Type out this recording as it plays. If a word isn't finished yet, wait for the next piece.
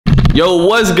Yo,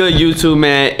 what's good, YouTube,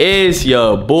 man? It's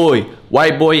your boy,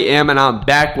 whiteboyem, and I'm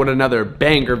back with another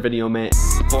banger video, man.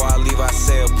 Before I leave, I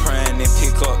say a prayer and then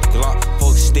pick up the Glock.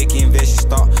 Folks sticky and vicious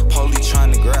stop. Police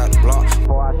trying to grab the block.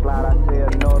 Before I slide, I say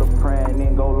another prayer and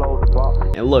then go load the ball.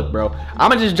 And look, bro,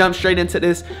 I'ma just jump straight into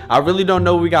this. I really don't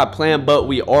know what we got planned, but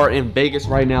we are in Vegas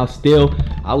right now still.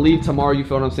 I'll leave tomorrow, you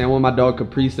feel what I'm saying? With my dog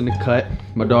Caprice in the cut,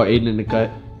 my dog Aiden in the cut.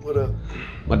 What up?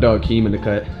 My dog Keem in the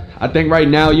cut. I think right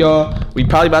now, y'all, we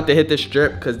probably about to hit the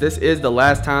strip because this is the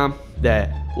last time that,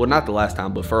 well, not the last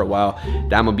time, but for a while,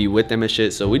 that I'm gonna be with them and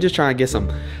shit. So we just trying to get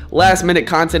some last minute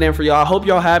content in for y'all. I hope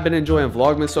y'all have been enjoying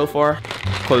Vlogmas so far,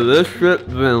 because this shit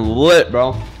been lit,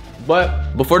 bro.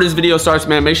 But before this video starts,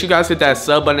 man, make sure you guys hit that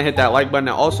sub button, hit that like button,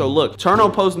 and also look, turn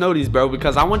on post noties, bro,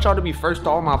 because I want y'all to be first to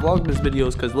all my Vlogmas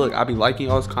videos, because look, I be liking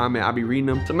y'all's comment, I be reading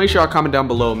them, so make sure y'all comment down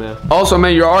below, man. Also,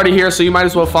 man, you're already here, so you might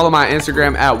as well follow my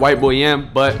Instagram at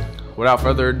whiteboyem. But without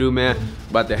further ado, man,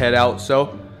 about to head out,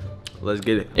 so let's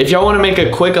get it. If y'all want to make a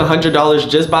quick $100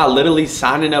 just by literally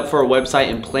signing up for a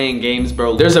website and playing games,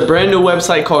 bro, there's a brand new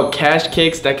website called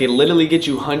Kashkick that can literally get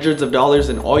you hundreds of dollars,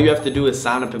 and all you have to do is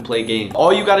sign up and play games.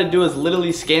 All you got to do is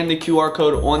literally scan the QR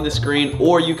code on the screen,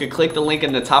 or you could click the link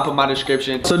in the top of my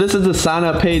description. So this is the sign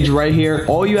up page right here.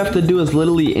 All you have to do is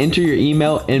literally enter your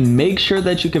email and make sure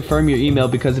that you confirm your email,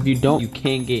 because if you don't, you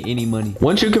can't get any money.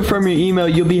 Once you confirm your email,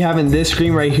 you'll be having this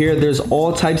screen right here. There's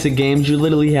all types of games. You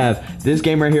literally have this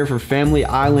game right here for Family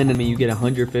Island. I mean, you get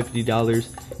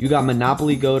 $150. You got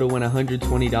Monopoly Go to win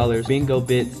 $120. Bingo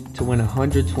Bits to win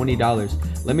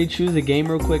 $120. Let me choose a game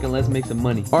real quick and let's make some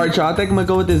money. All right, y'all, I think I'm gonna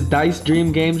go with this Dice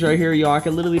Dream Games right here, y'all. I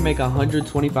can literally make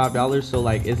 $125. So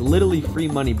like, it's literally free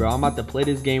money, bro. I'm about to play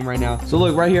this game right now. So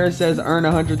look, right here it says earn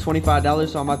 $125.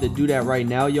 So I'm about to do that right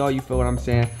now, y'all. You feel what I'm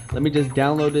saying? Let me just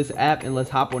download this app and let's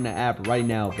hop on the app right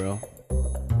now, bro.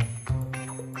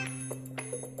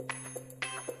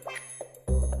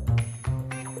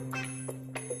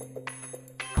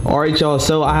 Alright, y'all,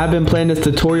 so I have been playing this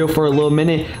tutorial for a little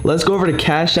minute. Let's go over to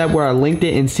Cash App where I linked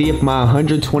it and see if my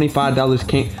 $125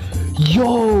 came.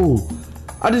 Yo,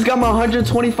 I just got my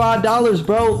 $125,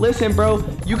 bro. Listen, bro,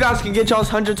 you guys can get y'all's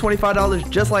 $125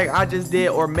 just like I just did,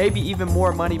 or maybe even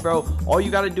more money, bro. All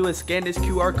you gotta do is scan this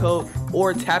QR code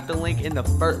or tap the link in the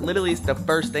first, literally it's the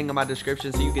first thing in my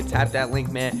description, so you can tap that link,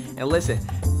 man. And listen,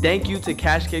 thank you to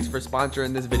Kashkick for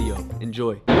sponsoring this video.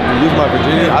 Enjoy. Use my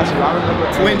virginity. I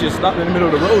remember twin just stopped in the middle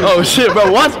of the road. Oh shit,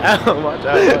 bro, watch out. Watch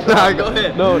out. Nah, go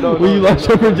ahead. No. When you lost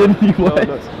your virginity, what?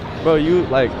 No. Bro, you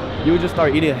would just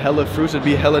start eating hella fruits and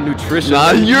be hella nutritious.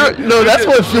 Nah, no, that's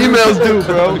what females do,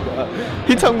 bro.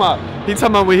 He talking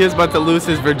about when he's about to lose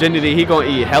his virginity, he gonna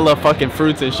eat hella fucking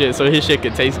fruits and shit so his shit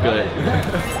can taste good.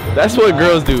 That's what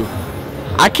girls do.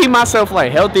 I keep myself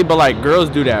like healthy, but like girls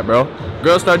do that, bro.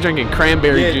 Girls start drinking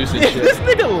cranberry juice and shit. This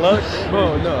nigga loves,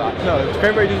 bro. No,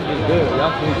 cranberry juice is good.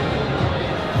 Y'all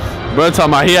please. Bro talking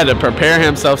about he had to prepare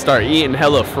himself, start eating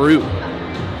hella fruit.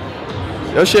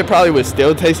 Your shit probably was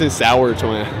still tasting sour,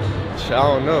 twin. I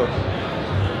don't know.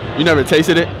 You never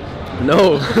tasted it?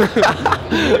 No.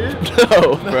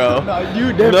 No, bro. No,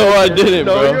 you never. No, I didn't,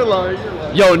 bro. No, you're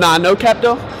lying. Yo, nah, no cap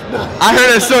though. No. I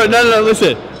heard a story. No,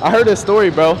 listen. I heard a story,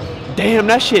 bro. Damn,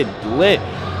 that shit lit.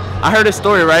 I heard a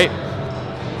story, right?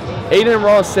 Aiden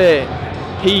Ross said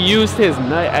he used his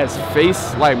nut as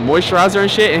face like moisturizer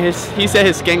and shit, and he said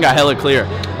his skin got hella clear.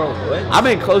 Bro, what? I've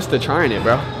been close to trying it,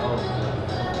 bro.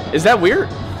 Is that weird?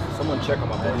 Someone check on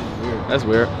my body. Weird. That's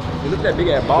weird. You look at that big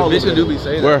ass ball. The bitches do be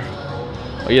saying where?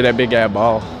 Oh yeah, that big ass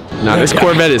ball. Nah, this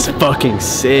Corvette is fucking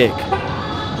sick.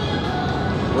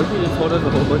 What if he just told us a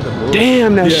whole bunch of bullshit?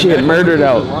 Damn, that shit man, murdered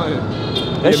out.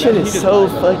 That shit man, is so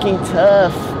fucking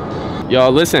tough.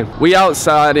 Y'all, listen, we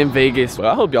outside in Vegas.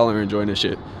 Well, I hope y'all are enjoying this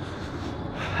shit.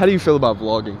 How do you feel about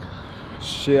vlogging?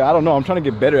 Shit, I don't know. I'm trying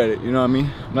to get better at it. You know what I mean?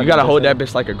 You gotta hold that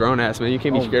bitch like a grown ass, man. You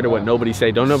can't be scared of what nobody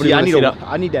say. Don't nobody want to see that.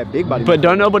 I need that big body. But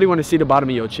don't nobody want to see the bottom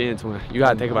of your chin, twin. You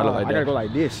gotta think about it like that. I gotta go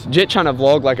like this. Jit trying to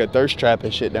vlog like a thirst trap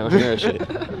and shit down here and shit.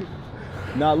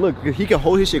 Nah, look, he can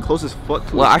hold his shit close as fuck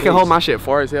to well, I can hold my shit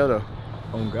far as hell though.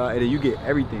 Oh god, and then you get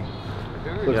everything.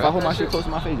 Look, if I hold my shit close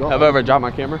to my face, have I ever dropped my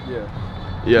camera?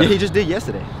 Yeah, he just did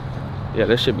yesterday. Yeah,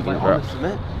 that shit be getting like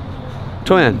dropped.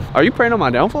 Twin, are you praying on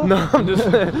my downfall? No, I'm just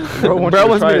bro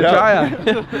wants me to try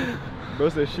it. Bro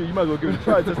said, shit, you might as well give it a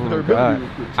try. Test their ability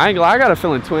real quick. I ain't gonna lie, I got a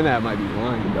feeling Twin that might be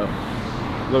lying though.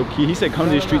 Low key, he said come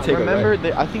to the street, take remember, a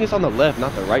right. I think it's on the left,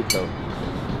 not the right though.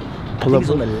 Pull up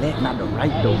on the left, not the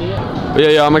right though. But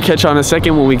yeah, I'm gonna catch y'all in a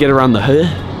second when we get around the hood.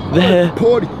 The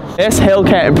party. That's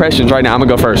Hellcat impressions right now. I'm gonna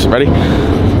go first. Ready?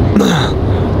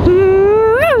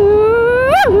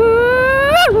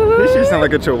 This shit sound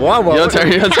like a chihuahua. Your turn.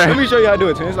 Let me show you how to do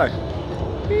it, twin. It's like.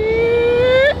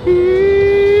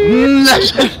 that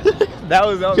shit. That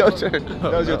was your turn.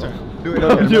 That was your turn. Do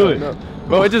it. Do it.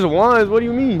 Bro, it just whines. What do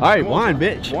you mean? All right, whine,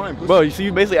 bitch. Whine, pussy. Bro, you see,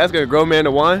 you basically asking a grown man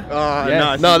to whine?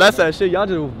 Nah, No, that's that shit. Y'all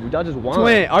just whine.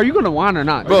 Twin, are you gonna whine or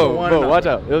not? Bro, whine or bro, not? watch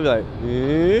out. It'll be like.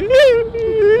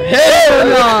 Hell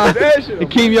no. That shit.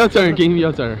 Keem, your turn. Keem,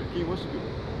 your turn.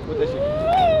 What that shit?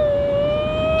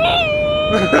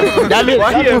 That bitch.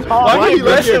 Why he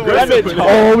listen?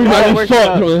 Oh, we might have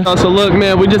fucked. So look,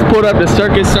 man, we just pulled up the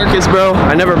circus, bro.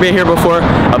 I never been here before.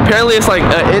 Apparently, it's like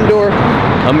an indoor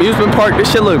amusement park. This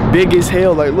shit look big as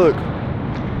hell. Like, look,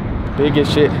 big as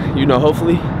shit. You know,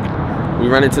 hopefully, we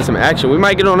run into some action. We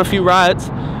might get on a few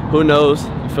rides. Who knows?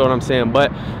 You feel what I'm saying?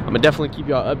 But I'm gonna definitely keep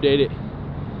y'all updated.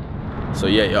 So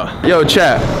yeah, y'all. Yo,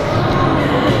 chat,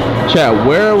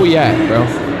 where are we at, bro?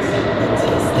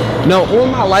 No, all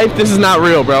my life, this is not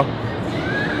real, bro.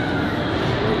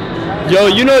 Yo,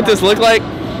 you know what this look like?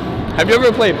 Have you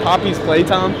ever played Poppy's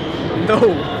Playtime? No.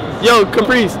 Yo,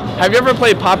 Caprice, have you ever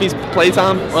played Poppy's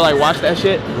Playtime or like watched that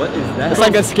shit? What is that? It's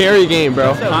like a scary game,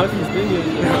 bro.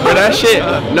 But that shit,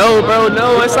 no, bro,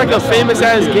 no, it's like a famous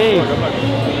ass game.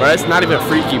 Bro, it's not even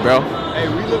freaky, bro. Hey,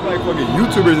 we look like fucking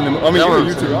YouTubers in the. I mean, you're a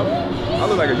YouTuber. I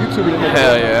look like a YouTuber in the.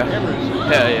 Hell yeah.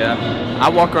 Hell yeah. I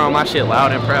walk around my shit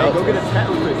loud and proud. Hey, go get a tat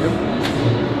real quick, dude.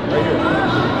 Right here.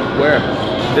 Where?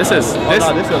 This is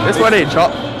this where they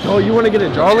draw. Oh, you want to get a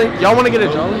drawing? Y'all want to get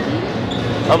a drawing?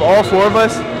 Of all four of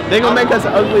us? They gonna make us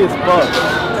ugly as fuck.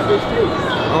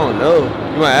 Oh no.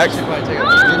 You want to act?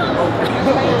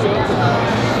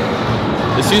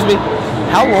 Excuse me?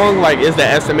 How long, like, is the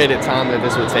estimated time that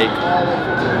this would take?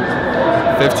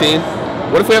 15?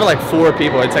 What if we have like 4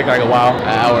 people? It'd take like a while, an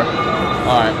hour.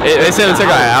 Alright. They said it'd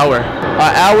take like an hour.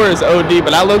 An hour is OD,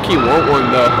 but I low-key want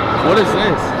one though. What is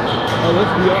this? Oh,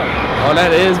 that's VR. Oh,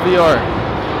 that is VR.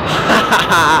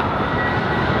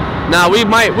 Nah, we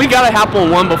gotta hop on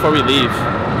one before we leave.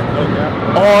 Okay.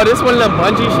 Oh, this one of the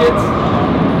bungee shits?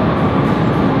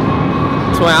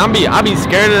 Twin, I be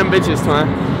scared of them bitches, twin.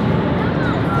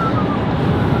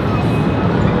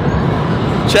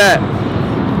 Chat,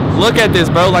 look at this,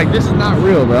 bro. Like, this is not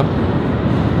real, bro.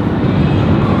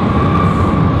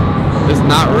 This is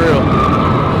not real.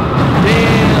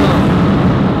 Damn.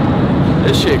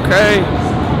 This shit crazy.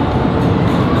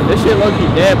 This shit low-key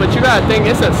dead, but you gotta think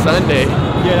it's a Sunday.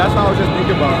 Yeah, that's what I was just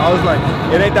thinking about. I was like,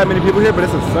 it ain't that many people here, but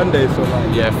it's a Sunday, so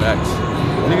like. Yeah, facts.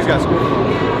 Niggas got school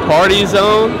tomorrow. Party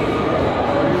zone.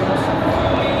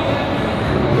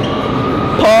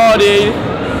 Party.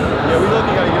 Yeah, we look,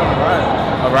 you gotta get on a ride.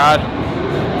 A ride?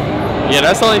 Yeah,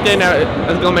 that's the only thing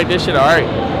that's gonna make this shit alright.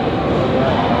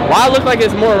 Why it look like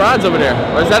it's more rides over there?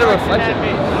 Or is that a reflection?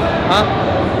 Huh?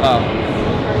 Oh.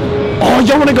 Oh,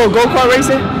 y'all wanna go go-kart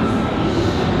racing?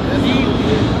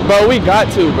 Bro, we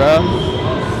got to, bro.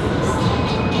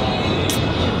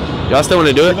 Y'all still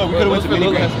wanna do it? Look, we could've went to mini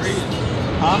grand.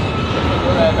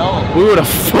 Huh? We would've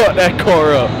fucked that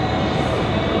car up.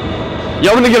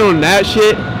 Y'all wanna get on that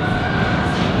shit?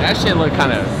 That shit look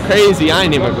kind of crazy. I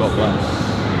ain't even go fly.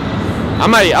 I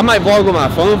might vlog with my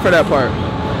phone for that part.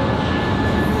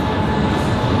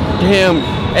 Damn.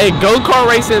 Hey, go-kart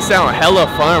racing sound hella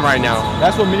fun right now.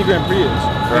 That's what mini Grand Prix is.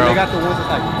 Bro. And they got the ones that's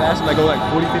like fast, like go like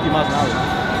 40, 50 miles an hour.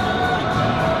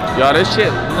 Y'all, this shit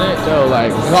lit though.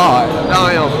 Like, God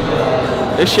damn.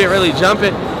 This shit really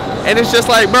jumping. And it's just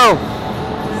like, bro,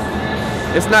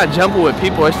 it's not jumping with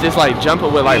people. It's just like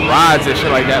jumping with like rides and shit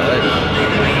like that. Like,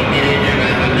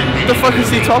 what the fuck is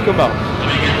he talking about?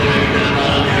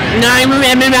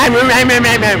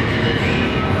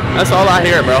 That's all I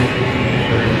hear, bro.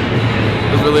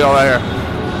 That's really all I hear.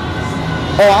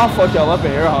 Oh, I'll fuck y'all up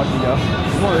in air hockey, yo.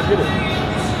 Come on, let's get it.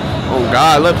 Oh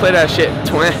God, let's play that shit,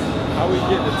 twin. How we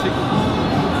get the ticket?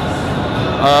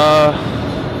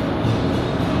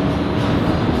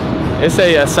 It's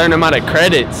a certain amount of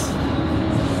credits.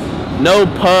 No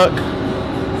puck.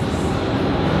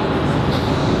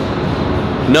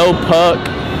 No puck.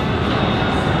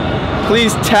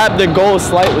 Please tap the goal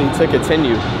slightly to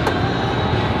continue.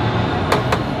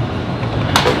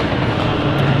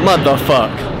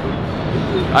 Motherfuck.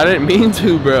 I didn't mean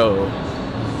to, bro.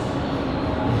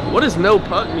 What does no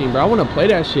puck mean, bro? I want to play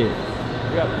that shit.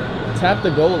 Tap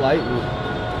the goal lightly.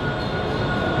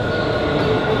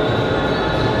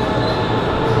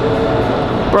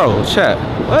 Bro, chat.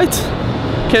 What?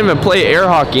 Can't even play air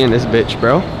hockey in this bitch,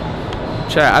 bro.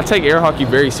 Chat, I take air hockey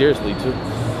very seriously, too.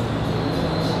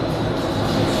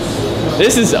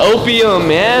 This is opium,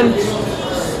 man.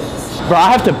 Bro,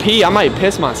 I have to pee. I might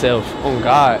piss myself. Oh,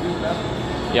 God.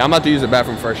 Yeah, I'm about to use the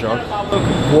bathroom first, y'all.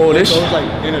 Whoa, this goes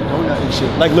like in a donut and shit.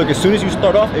 Like, look, as soon as you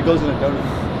start off, it goes in a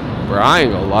donut. Bro, I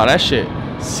ain't gonna lie. That shit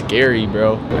scary,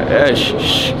 bro. That's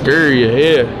scary as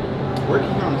hell.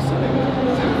 Working here on the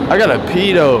side. I gotta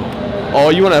pee though. Oh,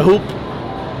 you wanna hoop? We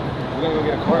gotta go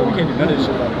get a car. We can't do none of this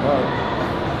shit without a car.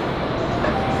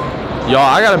 Y'all,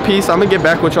 I gotta pee, so I'm gonna get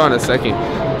back with y'all in a second.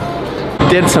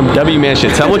 Did some W man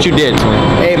shit. Tell what you did, twin.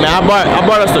 Hey man, I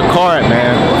bought us the card,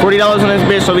 man. $40 on this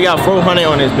bitch, so we got 400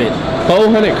 on this bitch.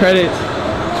 400 credits.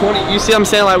 20. You see what I'm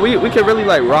saying? Like we could really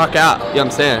like rock out. You know what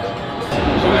I'm saying?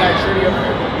 Should we like shirty up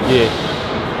here?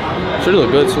 Yeah. Should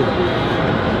look good too.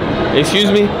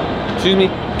 Excuse me. Excuse me.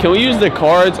 Can we use the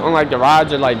cards on like the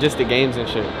rides or like just the games and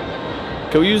shit?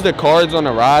 Can we use the cards on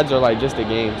the rides or like just the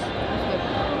games?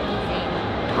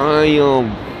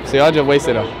 See, I just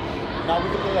wasted a. Nah, we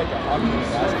could play like a hockey and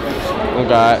basketball. Oh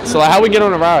God. So like, how we get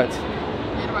on the rides?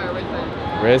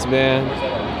 Wristband.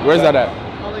 Where's that at?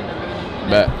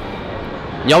 Bet.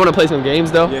 Y'all want to play some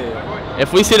games though? Yeah.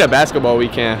 If we see the basketball, we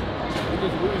can.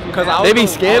 Cause They be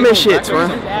scamming shit,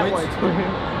 man.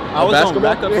 I was basketball?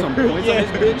 gonna rack up some points on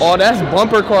this bitch. Oh, that's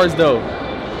bumper cars though.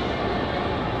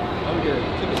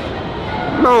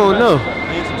 No, no.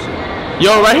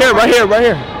 Yo, right here, right here, right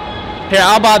here. Here,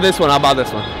 I'll buy this one. I'll buy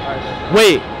this one.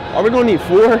 Wait, are we gonna need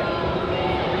 4? That's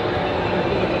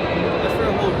for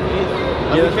a whole day.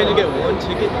 Yeah, can't you get one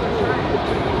ticket?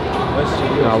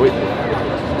 No, we.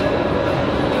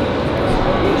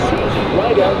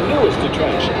 Right out newest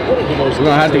attraction. One of the most We're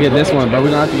gonna have to get this one, bro. We're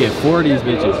gonna have to get 4 of these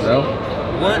bitches, bro.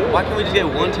 Why can't we just get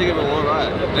one ticket for one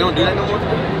ride? They don't do that no more?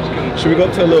 Should we go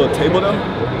up to a little table though?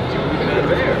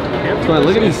 Twin,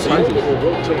 look at these prices.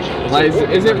 Like,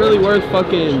 is it really worth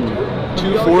fucking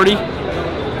 $240?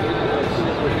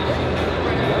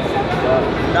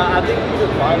 Nah, I think we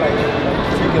could buy like a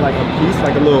ticket, like a piece,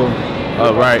 like a little.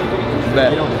 Oh, right.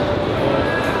 Bet.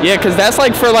 Yeah, cause that's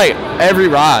like for like every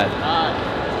ride.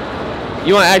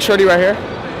 You want to ask Shorty right here?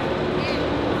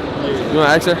 You want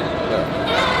to ask her?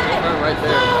 Right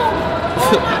there.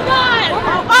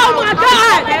 Oh my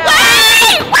God!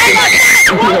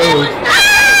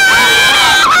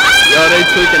 Yo, they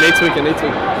tweaking.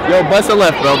 Yo, bust a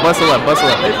left, bro. Bust a left.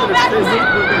 Hey, let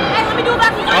me do a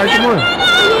backflip. All right, come on.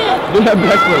 Do that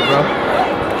backflip, bro.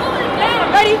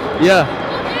 Ready? Yeah.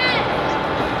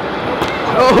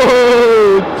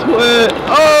 Oh, twin.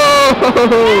 Oh.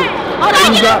 Hold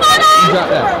on, You get a photo. got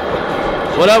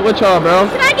that. What up with y'all, bro?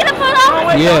 Can I get a photo?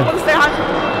 Yeah.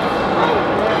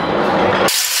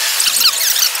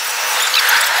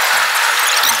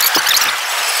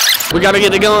 We gotta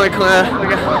get the going, clan.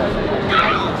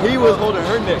 He was holding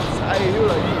her neck. He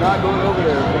was like, he's not going over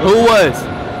there. Bro. Who was?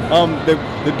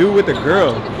 The dude with the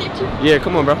girl. Yeah,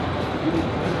 come on, bro.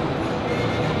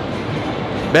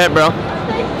 Bet, bro.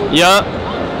 Yup.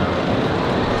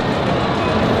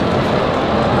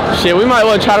 Shit, we might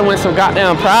well try to win some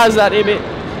goddamn prize out there, bitch.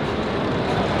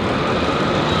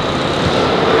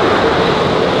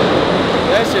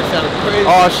 That shit sounded crazy.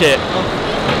 Oh shit.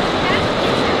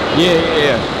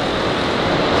 Yeah.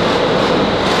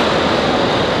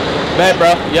 Bet,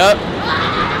 bro. Yup.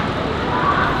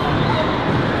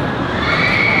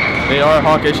 They are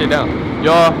hawking shit down.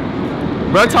 Y'all,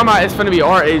 bro, talking about it's finna be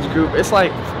our age group. It's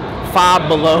like 5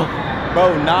 below.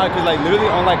 Bro, nah, cause like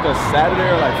literally on like a Saturday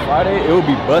or like Friday, it would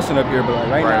be busting up here, but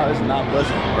like right now it's not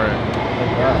busting. Right.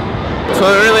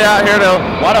 So they're really out here though.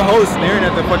 Why the hoes staring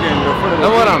at the fucking the foot of the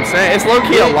That's what I'm saying. It's low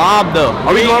key a lob though.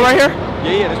 Are we going right here?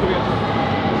 Yeah, that's what we got.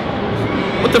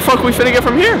 What the fuck we finna get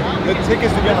from here? The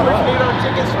tickets to get on the ride.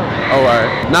 Oh,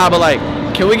 alright. Nah, but like,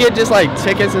 can we get just like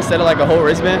tickets instead of like a whole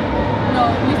wristband?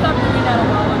 No, we stopped doing that a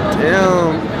while ago.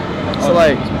 Damn. So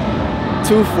like,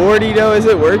 $240 though, is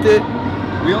it worth it?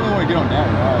 We only want to get on that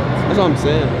ride. That's what I'm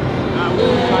saying.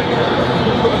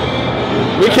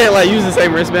 We can't like use the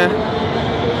same wristband.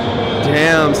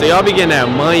 Damn, so y'all be getting that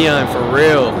money on for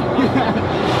real.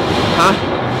 Huh?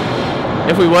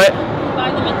 If we what?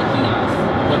 Buy them at the kiosk.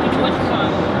 Look at what you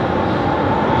want.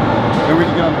 And we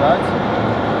can get on the rides?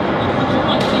 What you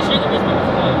want. They share the wristband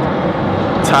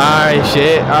with you. Tie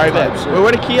shit. Alright, bet.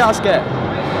 Where the kiosk at?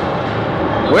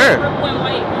 Where? Purple and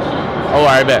white. Oh,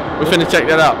 alright, bet. We finna check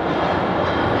that out.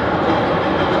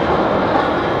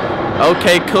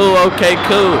 Okay, cool.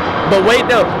 But wait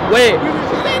though, wait.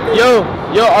 Yo,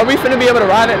 are we finna be able to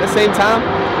ride at the same time?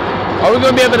 Are we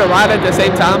gonna be able to ride at the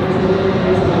same time?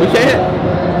 We can't?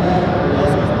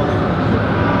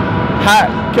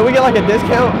 Can we get like a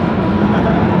discount?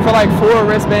 For like 4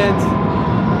 wristbands?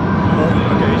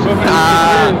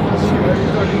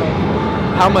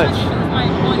 How much?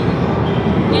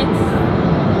 It's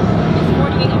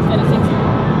 48 instead of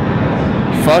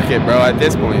 60. Fuck it, bro, at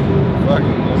this point. Fuck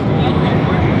it.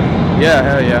 Yeah,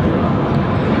 hell yeah.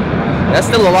 That's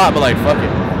still a lot, but like, fuck it.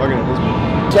 Fuck it at this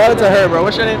point. Shout out to her, bro.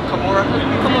 What's your name? Kamora?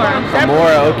 Come on.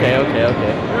 Kamora, okay.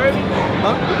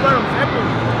 Huh? We brought them separate.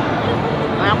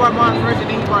 Like, I brought mine first and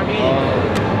then he brought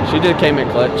his. She just came in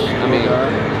clutch. I mean,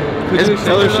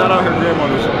 Tell her shout out her grandma.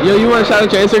 Yo, you want to shout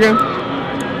out your Instagram?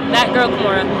 That girl,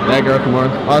 Kimura. That girl, Kamora.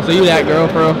 Oh, so you that girl,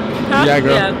 bro? Huh? You that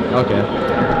girl? Yeah. Okay.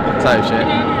 Type shit.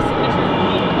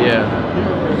 Yeah.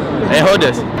 Hey, hold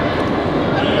this.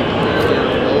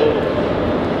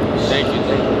 Thank you.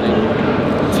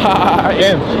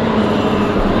 Damn.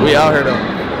 We out here though.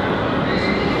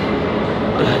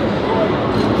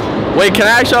 Wait, can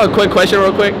I ask y'all a quick question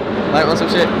real quick? Like on some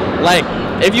shit? Like,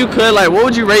 if you could, like, what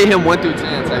would you rate him 1 through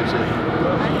 10 type shit?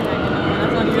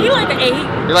 You like an 8.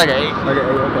 You're like an 8? Like an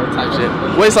 8, okay. Type shit.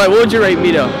 Wait, it's like, what would you rate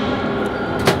me though?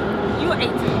 You an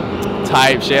 8.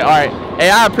 Type shit. Alright. Hey,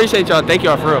 I appreciate y'all. Thank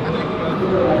y'all for real.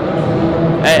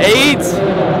 At 8?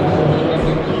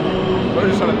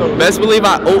 Best believe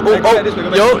I. Yo. At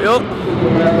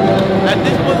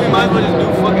this point, we might as well just do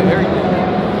fucking everything.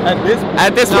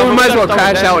 At this point, we might as well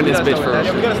crash out in this bitch for real.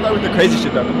 Yeah, we gotta start with the crazy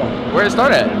shit though. Come on. Where it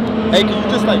start at? Hey, can you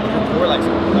just like record like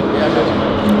something? Yeah, I got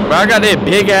you. Bro, I got that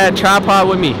big ass tripod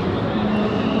with me.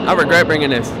 I regret bringing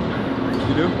this.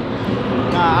 You do?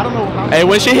 Nah, I don't know how. Hey,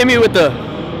 when she hit me with the,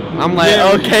 I'm like,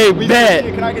 Yeah, okay, we bet.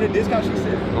 Can I get a discount? She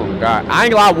said. Oh god, I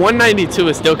ain't gonna lie. 192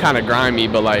 is still kind of grimy,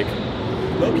 but like,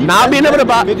 not being able to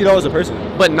buy $50 a person.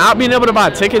 But not being able to buy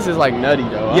tickets is like nutty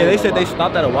though. Yeah, they said they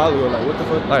stopped that a while ago. Like, what the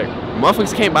fuck? Like,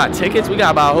 motherfuckers can't buy tickets. We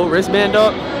gotta buy a whole wristband,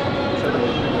 dog.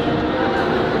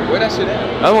 Where that shit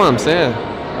at? That's what I'm saying. I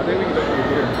think we can go over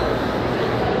here.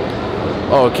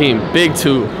 Oh, Keem, big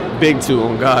two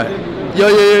on God.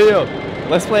 Yo.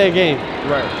 Let's play a game.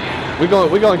 Right. We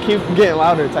gonna keep getting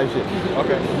louder type shit.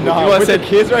 Okay. You No, wanna with say the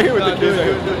kids right here. With the kids right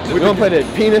here. We gonna play the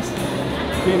penis.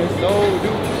 Penis. No,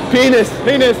 dude. Penis.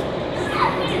 Penis.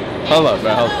 Hold up,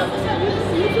 bro. Hold up.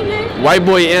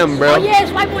 whiteboyem, bro. Oh, yes,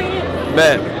 whiteboyem.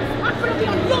 Bet. I'm gonna be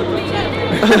on YouTube channel.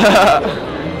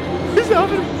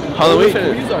 Hold on, we Wait,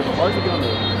 finna. we use our cars to get on the.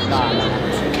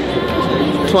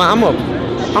 Nah. Twine,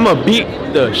 I'ma beat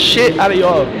the shit out of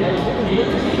y'all.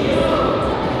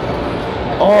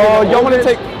 Oh, y'all wanna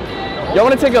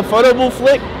take a photo booth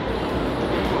flick?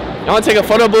 Y'all wanna take a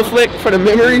photo booth flick for the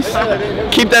memories?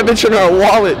 Keep that bitch in our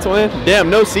wallet, twin. Damn,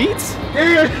 no seats?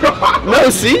 No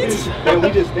seats? Hey,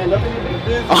 we just stand up in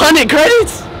it. 100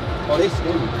 credits? Oh, they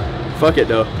skinny. Fuck it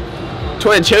though.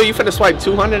 Twin, chill, you finna swipe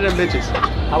 200 of them bitches.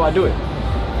 How I do it?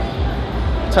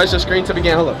 Touch the screen to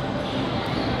begin, hold up.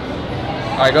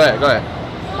 Alright, go ahead.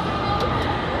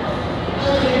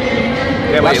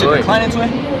 Yeah, my shit wait. declining, twin.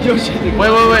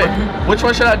 Wait. Which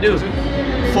one should I do? 4?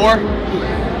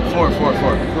 4. 4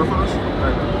 for us?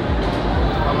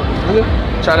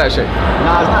 Try that shit.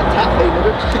 Nah, it's not tap pay,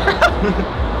 nigga.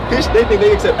 They think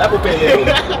they accept Apple Pay,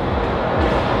 nigga.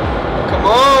 Come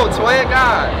on, twin,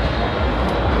 God.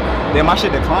 Damn, my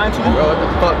shit declined, twin. Bro, what the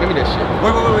fuck? Give me this shit.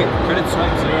 Wait. Credit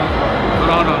swipe 0.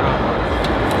 No.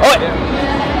 Oh, yeah.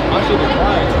 My shit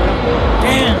declined, twin.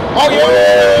 Damn. Oh,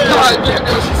 yeah.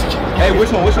 Hey,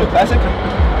 which one? Classic?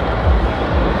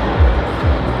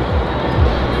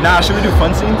 Nah, should we do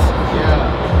fun scenes? Yeah.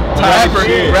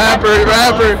 Rapper.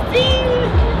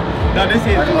 No, this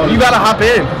is. You gotta hop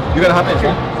in. You gotta hop in.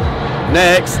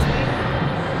 Next.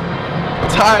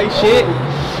 Tie shit.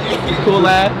 Cool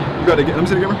lad. You gotta get. Let me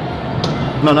see the camera.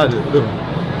 No, not this. Let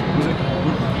me see.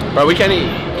 Bro, we can't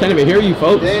even hear you,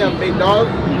 folks. Damn, big dog.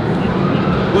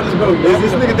 What is bro? Does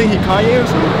this nigga think he Kanye or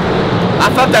something? I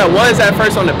thought that was at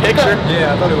first on the picture.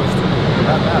 Yeah, I thought it was too.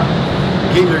 Not now.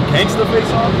 Getting your gangster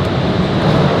face on.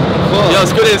 Yo,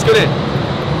 scoot in.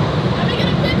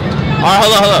 Alright,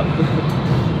 hold up.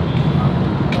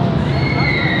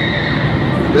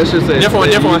 This should say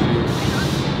Different one.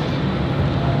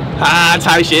 Ah,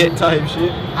 type shit. Type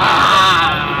shit.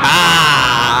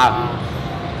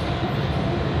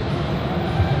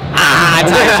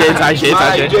 Type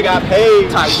shit. You got paid.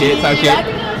 Type shit. That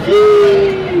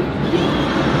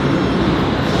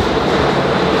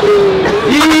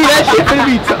shit finna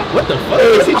be tough. What the fuck?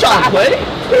 Is he trying to play?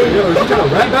 Yo, is he trying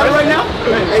to rap battle right now?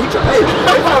 Hey, he trying. Hey,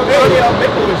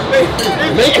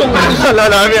 make him. No,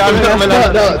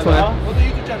 What the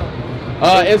YouTube channel?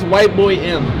 it's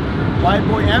whiteboyem.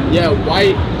 Whiteboyem? Yeah,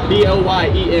 white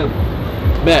BOYEM.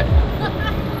 Bet.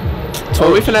 So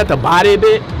we finna have to body a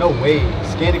bit. No way.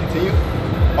 Scan to continue.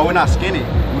 Oh, we're not scanning.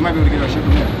 We might be able to get our shit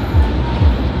from there.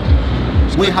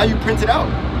 Wait, how you print it out?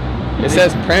 It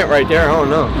says print right there. I don't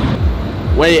know.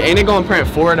 Wait, ain't it gonna print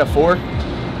 4 to 4?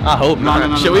 I hope not.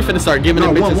 No, Shit, we finna start giving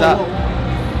them bitches out.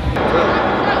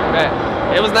 Bet.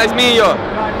 It was nice meeting y'all.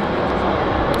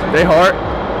 They hard.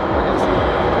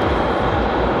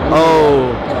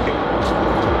 Oh.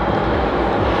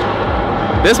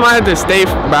 This might have to stay,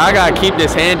 but I gotta keep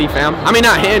this handy, fam. I mean,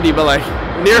 not handy, but like.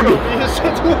 near me. No.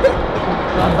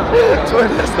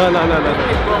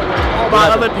 My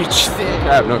other bitch.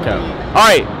 Cap, no cap. All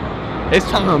right, it's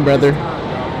time, brother.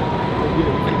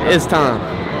 It's time.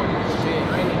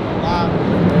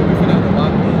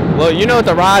 Well, you know what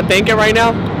the rod thinking right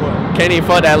now? Can't even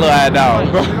fuck that little ass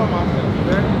dog, bro.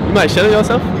 You might shut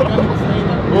yourself.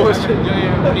 What was it?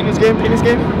 Penis game? Penis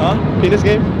game? Huh? Penis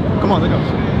game? Come on, let's go.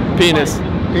 Penis.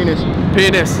 Penis.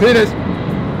 Penis. Penis.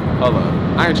 Hold on.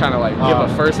 I ain't trying to like give a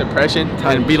first impression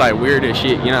and be like weird as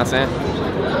shit. You know what I'm saying?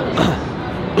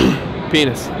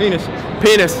 Penis. Penis.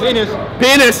 Penis. Penis.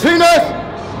 Penis. Penis.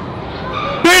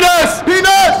 Penis.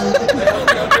 Penis.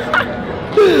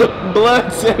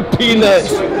 Blood said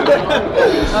peanuts.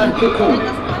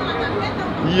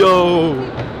 Yo.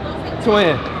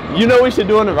 Twin, you know what we should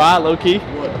do on the ride, low key?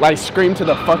 Like scream to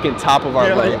the fucking top of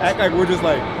our lungs. Like act like we're just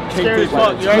like Scared as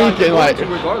fuck.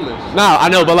 regardless. Nah, I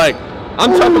know, but like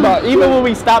I'm talking about even when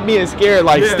we stop being scared,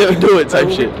 like still do it type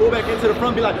like, shit. Pull back into the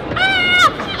front, be like,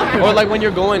 Or like when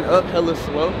you're going up hella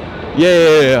slow.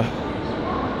 Yeah.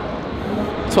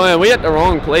 Twin, we at the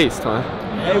wrong place, Twin.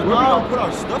 hey, where we gonna put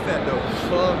our stuff at though?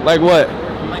 Like what?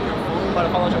 Like your phone, about to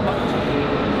fall out your pocket.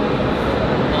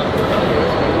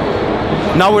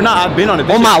 No, we're not. I've been on it.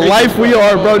 On my life we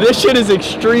are, bro. This shit is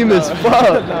extreme as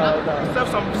fuck.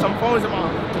 Some phones in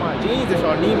my jeans if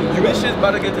y'all need me. This shit's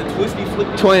about to get to twisty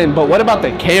flippy. Twin, but what about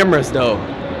the cameras though?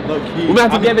 Low key. We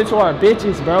about to give it to our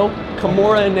bitches, bro.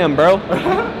 Kimura and them, bro.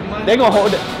 They gonna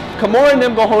hold it. Kimura and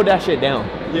them gonna hold that shit down.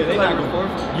 Yeah, they like before.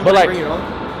 You But like, bring it on?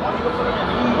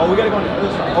 Oh, we gotta go on the other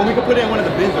side. Oh, we can put it in one of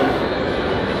the bins though.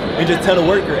 And just tell the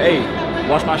worker, hey,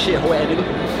 wash my shit, whole ass nigga.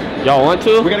 y'all want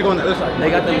to? We gotta go on the other side. They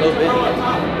got them little bins.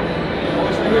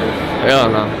 Hell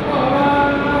no.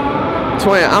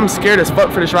 Twin, I'm scared as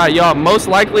fuck for this ride, y'all. Most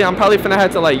likely, I'm probably finna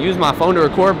have to like use my phone to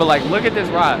record. But like, look at this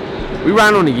ride. We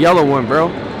riding on the yellow one, bro.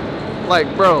 Like,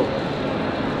 bro,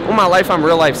 all my life, I'm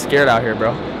real life scared out here,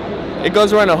 bro. It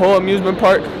goes around the whole amusement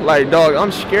park. Like, dog,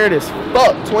 I'm scared as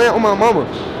fuck. Twin, on my mama.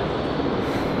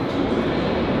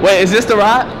 Wait, is this the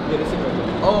ride? Yeah, this is good.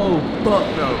 Oh, fuck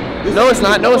no. No, it's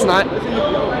not. No, it's not.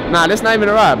 Nah, this not even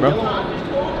a ride, bro.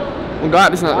 Oh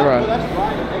God, this not the ride.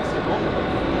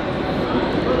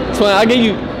 Twin, I'll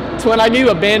give you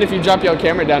a band if you drop your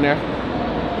camera down there.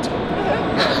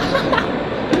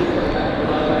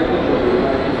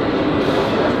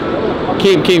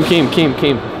 Keem.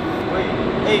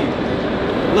 Hey,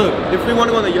 look, if we want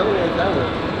to go on the yellow one, that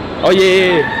one. Oh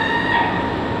yeah.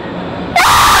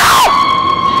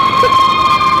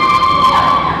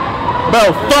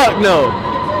 Bro, fuck no.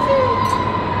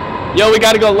 Yo, we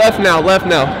gotta go left now.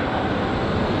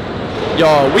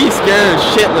 Yo, we scared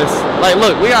shitless. Like,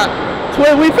 look, we got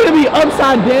Twin. We finna be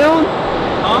upside down.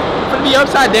 Huh? Finna be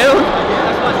upside down. Yeah,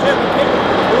 that's what I said. We can't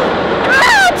do it.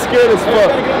 I'm scared as Hey, we gotta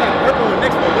fuck. get on that purple one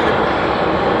next one. You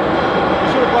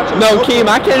should've brought your No, GoPro. Keem,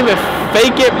 I can't even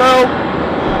fake it, bro.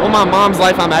 On my mom's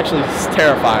life, I'm actually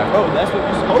terrified. Bro, that's what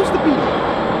you're supposed to be.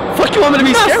 Fuck you want me to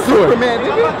be scared for? Superman,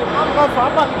 nigga. I'm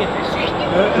about to get this shit.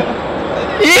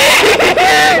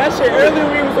 Yeah! That shit earlier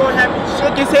we was going happy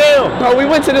shook as hell. Bro, we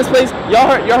went to this place. Y'all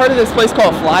heard of this place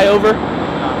called Flyover?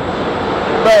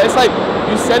 Bro, it's like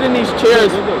you sit in these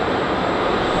chairs.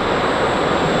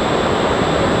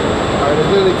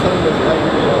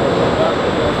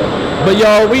 But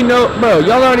y'all, we know, bro.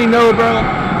 Y'all already know, bro.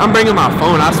 I'm bringing my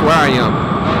phone. I swear I am.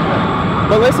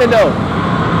 But listen though,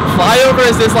 Flyover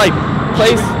is this like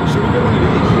place. Should we get one of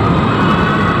these?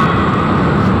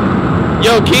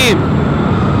 Yo, Keem.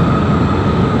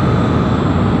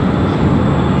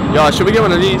 Yo, should we get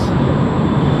one of these?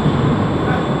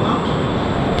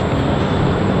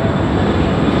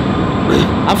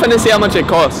 I'm finna see how much it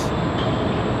costs.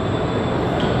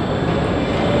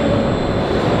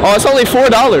 Oh, it's only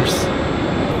 $4.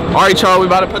 Alright, y'all, we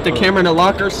about to put the camera in the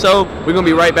locker, so we're gonna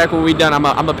be right back when we done. I'm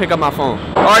gonna pick up my phone.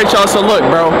 Alright, y'all, so look,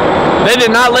 bro. They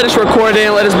did not let us record, they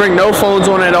didn't let us bring no phones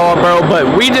on at all, bro.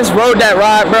 But we just rode that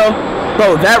ride, bro.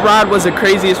 Bro, that ride was the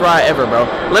craziest ride ever, bro.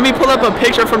 Let me pull up a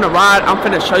picture from the ride. I'm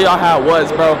finna show y'all how it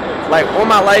was, bro. Like, on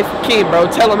my life, Keem, bro,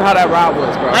 tell them how that ride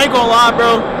was, bro. I ain't gonna lie,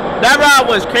 bro. That ride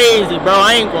was crazy, bro.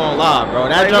 I ain't gonna lie, bro.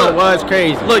 That Hey, jump look. was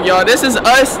crazy. Look, y'all, this is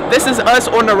us. This is us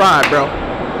on the ride, bro.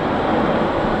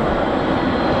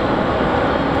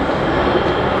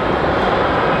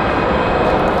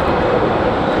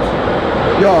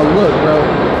 Y'all, look, bro.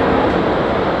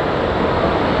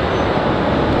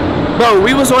 Bro,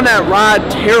 we was on that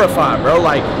ride terrified, bro.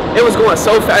 Like, it was going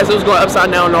so fast. It was going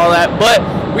upside down and all that. But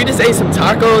we just ate some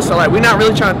tacos, so like, we're not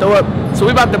really trying to throw up. So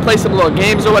we about to play some little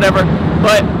games or whatever.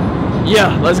 But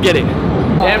yeah, let's get it.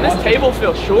 Damn, this table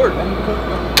feels short.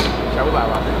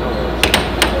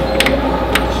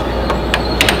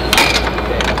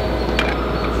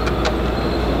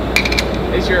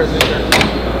 yours. It's yours.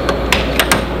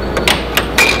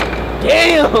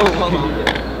 Damn! Hold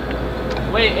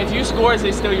on. Wait, if you score, is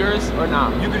it still yours or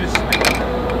not? You could just.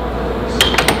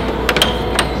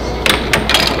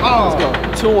 Oh.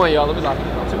 Let's go. 2-1, y'all. Let me lock it.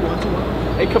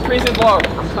 2-1. Hey, Caprice's vlog.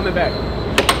 I'm coming back.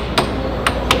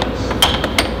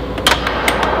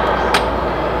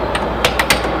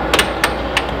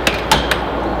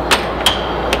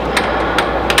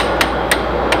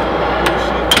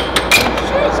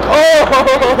 Oh!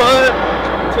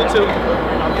 2-2.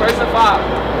 First and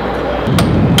 5.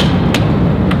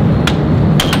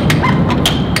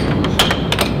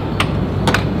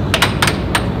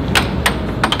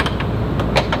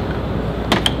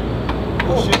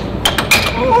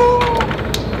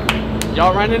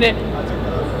 Y'all running it?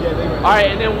 Alright,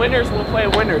 and then winners, we'll play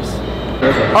winners.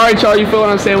 Alright, y'all, you feel what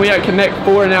I'm saying? We at Connect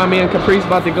 4 now. Me and Caprice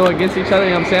about to go against each other.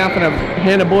 You know what I'm saying? I'm gonna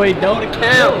hand the boy dough to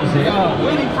count.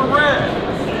 Waiting for red.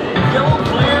 Yellow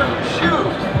player, shoot.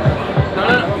 No.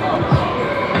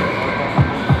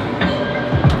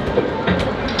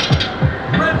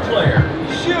 Red player,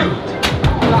 shoot.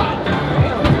 God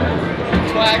damn.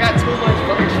 That's why I got too much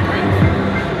fucking strength.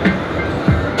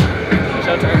 It's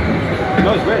your turn. No,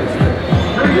 it's red.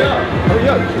 Hurry up. Hurry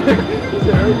up. He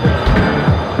said hurry up.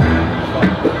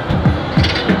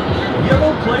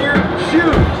 Yellow player,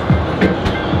 shoot.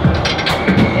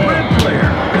 Red player,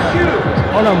 shoot.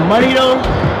 On the money though?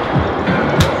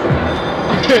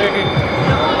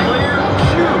 Yellow player,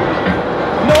 shoot.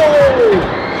 No!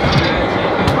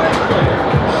 Red player,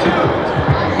 shoot.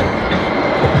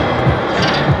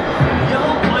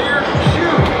 Yellow player,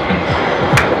 shoot.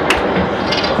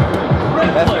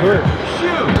 Red player,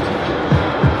 shoot.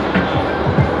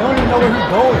 I don't even know where he's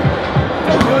going.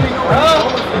 He don't even know where he's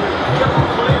going. Yellow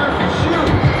player, shoot.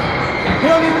 He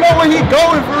don't even know where he's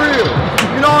going for real.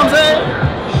 You know what I'm saying?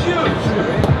 Shoot.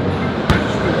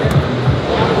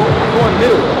 I'm going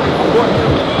middle.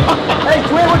 Hey,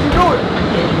 twin, what you doing?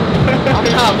 I'm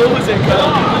not losing, cuz.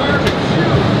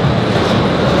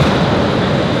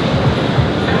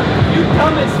 You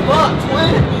dumb as fuck,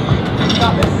 twin.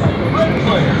 Red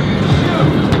player, shoot.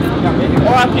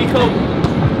 R.I.P. Kobe.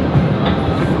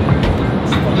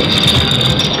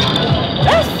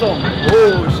 That's some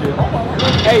bullshit.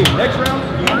 Hey, next round,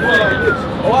 you can go like this.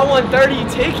 Oh, I won 30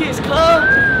 tickets, cuz.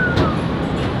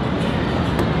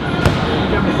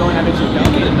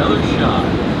 Get another shot.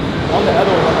 On the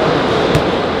other one.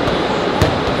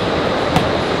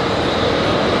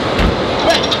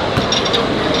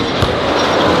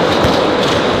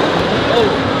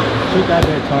 Shoot that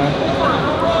bit, Tom.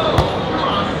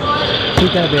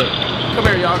 Shoot that bit. Come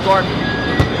here, y'all. Guard me.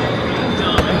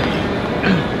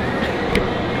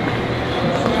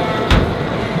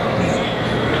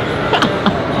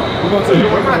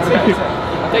 Where my tickets at?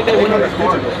 I think they went on the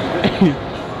card.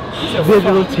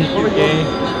 Digital ticket game.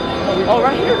 Oh,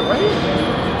 right here. Right here.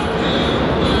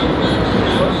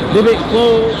 They been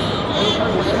closed.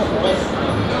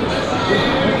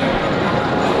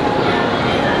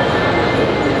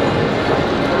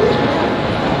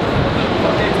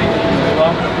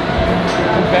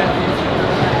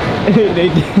 They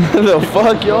did. The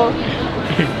fuck, y'all?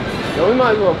 Yo, we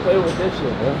might as well play with this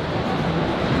shit, bro.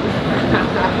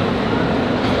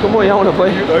 Come on, y'all wanna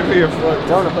play? Ugly as fuck.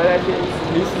 Y'all wanna play that shit?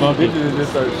 These bitches just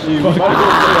start shooting.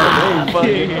 Fuck Fuck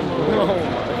it.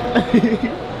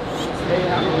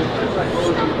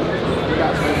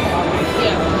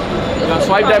 Yo,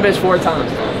 swipe that bitch 4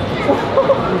 times.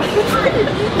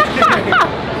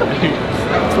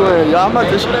 Twin, y'all, I'm about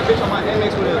to Shoot that bitch on my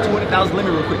Amex with a 200,000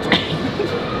 limit real quick.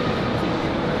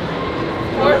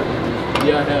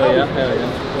 Yeah, hell yeah.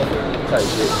 Type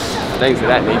shit. Things of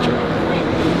that nature.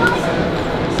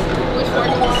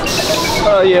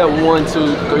 Yeah, 1,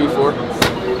 2, 3, 4.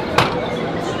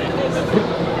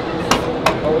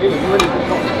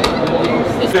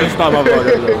 Stop my vlog.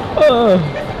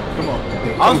 Come on.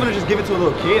 I was gonna just give it to a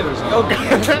little kid or something.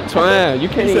 Okay. Twin, you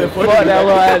can't even fuck that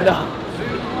little ass dog.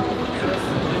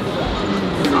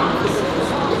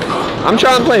 I'm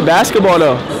trying to play basketball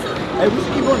though. Hey, we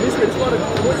should keep on this way. This is what the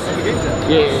game's at.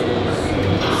 Yeah.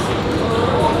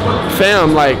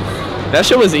 Fam, like, that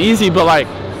shit was easy, but like,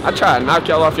 I tried to knock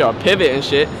y'all off y'all pivot and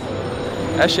shit.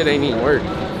 That shit ain't even work.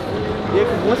 Yeah,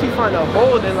 because once you find a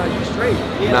hole, then like you straight.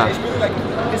 Yeah, Nah. it's really like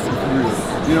this is real.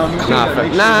 You know what I mean? Nah, You gotta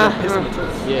make nah. sure you're pissing the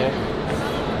turtle. Yeah.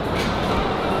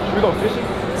 We go fishing?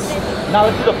 Nah,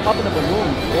 let's do the pop in the balloon.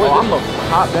 Oh, I'm gonna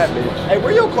pop that bitch. Hey,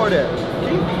 where your card at?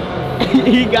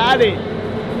 He got it.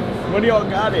 One of y'all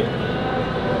got it.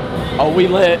 Oh, we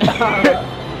lit. Okay, bet.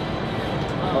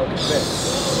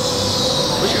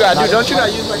 What you gotta do? Don't you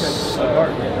gotta use like a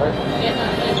Dart.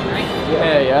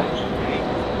 Yeah, yeah.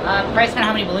 Price on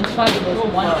how many balloons you want. It goes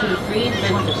 1, 2, 3.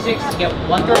 3 ones are 6. You get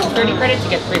 1 for 30 credits. You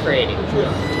get 3 for 80.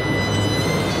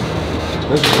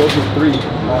 Let's just go through 3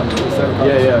 on the 7.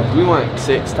 Yeah. We want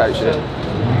 6 type shit.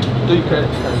 3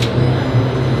 credits.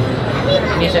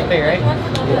 You said 3, right?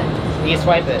 Yeah. You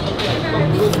swipe it. See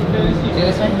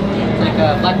this one? It's like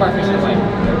a black bar fish swipe.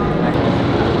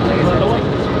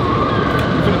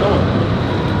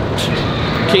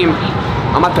 Keem,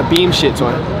 I'm about to beam shit to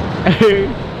him.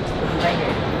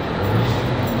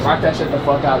 Rock that shit the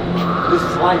fuck out. This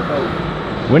is life,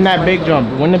 though. Win that big jump.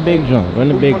 Win the big jump. Win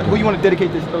the big jump. Who you want to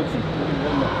dedicate this throw to?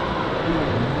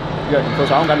 Yeah,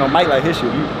 Coach, I don't got no mic like his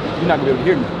shit. You're not gonna be able to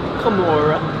hear me. Come on,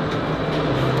 bro.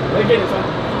 Let's get it, son.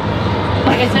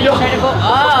 Like I said, you're trying to go.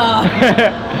 Oh!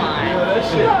 Come on. Yo, that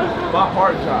shit. My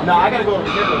heart dropped. Nah, I gotta go over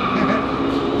here.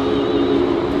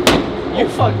 You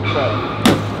fucking bro.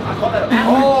 I call that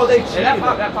oh, they cheated. That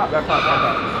pop.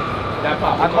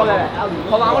 I call that an alley.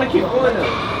 Hold on, I want to keep going though.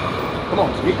 Come on,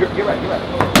 get right.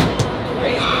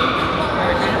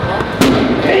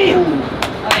 Damn!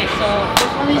 Okay, so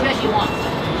which one of these guys you want?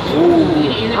 Ooh. You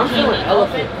can either I'm team feeling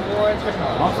elephant or switch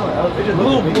I'm model. feeling elephant.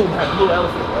 Blue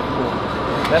elephant.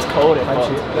 That's cold as fuck.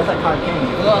 That's like cotton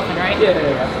candy. Blue elephant, right? Yeah.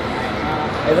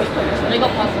 Hey, let's play. Let me go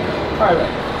plus one.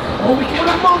 Alright. Oh, we killed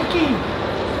a monkey.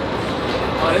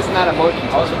 Oh, this is not a monkey.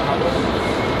 Also,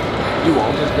 you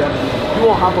won't just get. You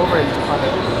won't hop over and pop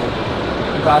it.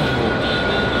 You got to.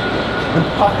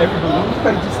 Pop every balloon.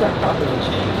 You just start popping it.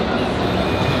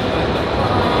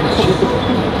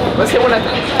 Let's hit one at the.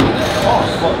 Oh,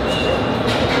 fuck.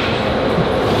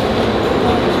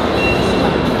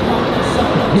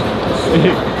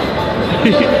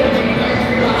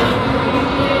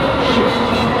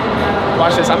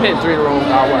 Watch this. I'm hitting 3 in a row.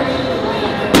 I'll watch.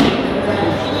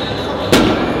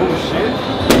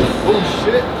 Oh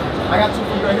shit. I got 2 for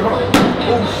you right here. Hold on.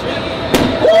 Oh shit.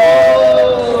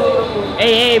 Whoa!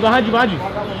 Hey, behind you.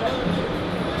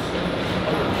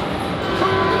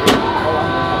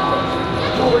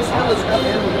 Oh, it's hella stuff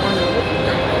in.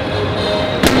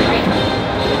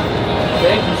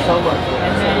 Thank you so much.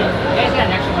 And then you guys got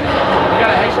an extra one. You got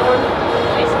an extra one?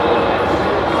 Nice to meet you guys.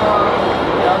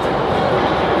 Yeah, I'll take it.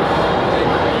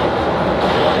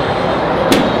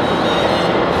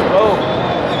 Oh.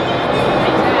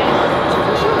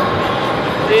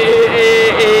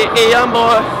 Hey, young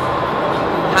boy.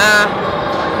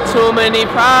 Too many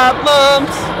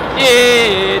problems.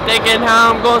 Yeah, thinking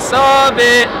how I'm gonna solve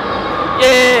it.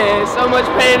 Yeah, so much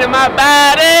pain in my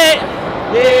body.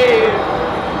 Yeah.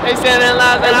 They selling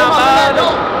lies and I'm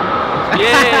bottom.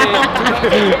 Yeah.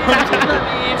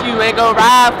 If you ain't gon'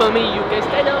 ride for me, you can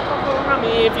stay the fuck around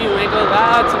me. If you ain't gon'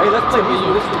 lie to me, Hey, let's play this.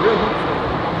 This is the real one.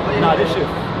 Nah, this shit.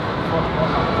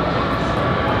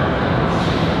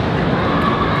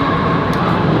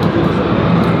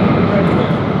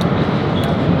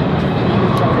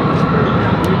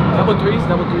 Double threes.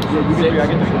 Yeah, you get 3, I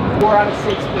get 3. 4 out of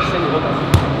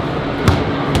 6%.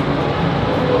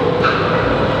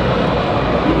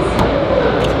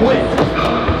 Win.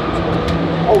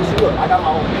 Oh, see, look, I got my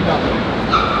own thing down there.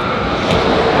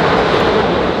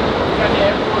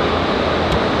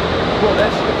 Bro,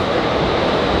 that shit.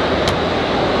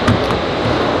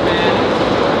 Man.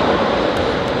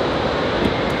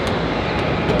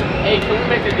 Hey, can we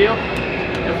make a deal?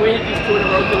 If we hit these 2 in a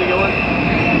row, can we go in?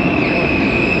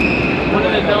 One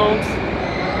of the domes.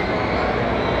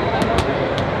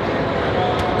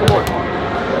 Come on.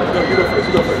 You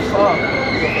go first.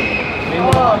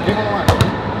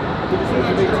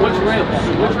 Which rim?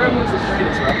 Which rim was the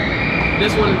straightest, right?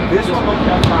 This one. This one.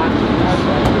 That's fine.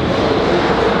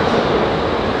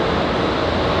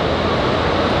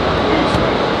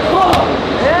 Oh,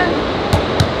 man.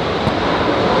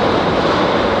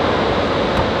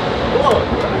 Whoa,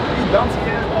 you bouncing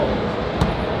ass.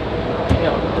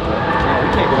 Yo. We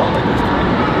can't go on like this.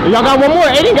 Y'all got one more.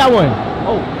 Aiden got one.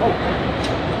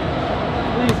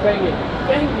 Please bang it.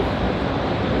 Bang it.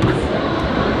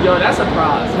 Yo, that's a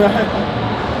prize. What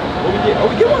we get? Oh,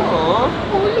 we get one.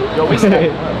 Yo, we stay.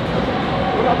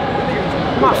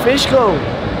 Where my fish go?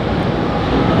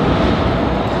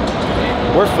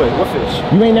 What fish?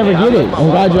 You ain't never get it.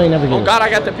 Oh God, you ain't never get Oh it. God, I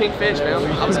got the pink fish,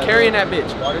 man. I was carrying that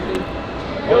bitch.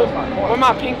 Yo, where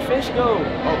my pink fish go?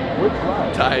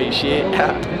 Tight shit.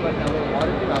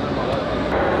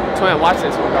 Twin, watch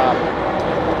this one, God.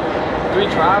 3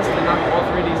 tries to knock all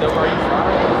 3 of these over. Are you fried?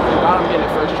 God, I'm getting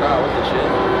it first try with this shit.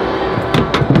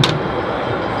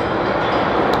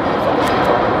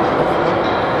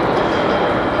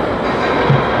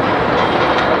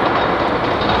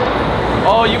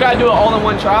 Oh, you gotta do it all in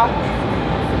one try?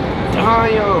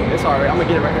 Damn. It's alright. I'm gonna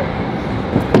get it right here.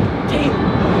 Damn.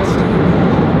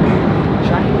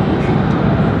 Shiny.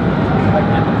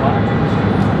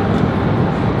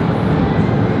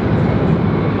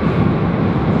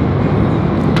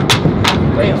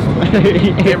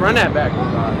 Hey, run that back. He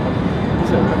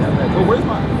said run that back. Well, where's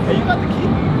my? Hey, you got the key?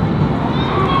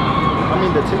 I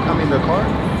mean the car.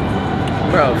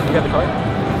 Bro, you got the car?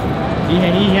 He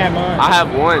had mine. I have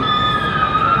one.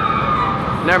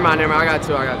 Never mind. I got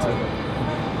two.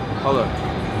 Hold up.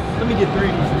 Let me get 3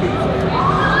 of these keys.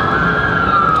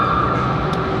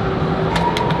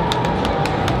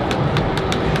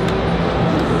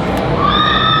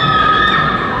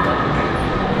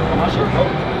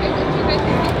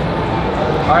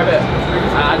 Alright, bet.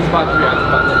 I just bought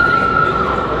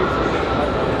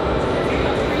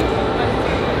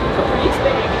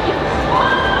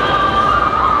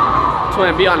 3.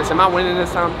 Twin, be honest, am I winning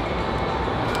this time?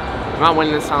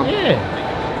 Yeah.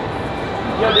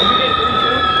 Yo, did you get 3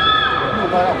 too?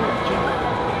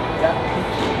 Yeah.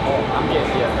 Oh, I'm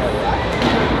getting, yeah.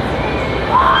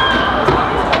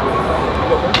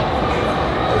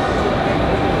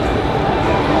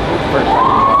 First.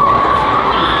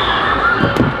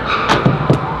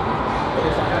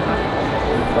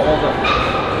 Hold up.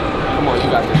 Come on, you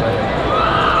got this right here.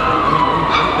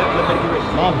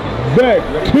 My back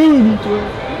killing me, twin.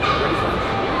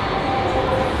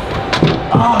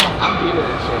 I'm beating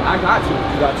that shit. I got you.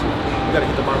 You gotta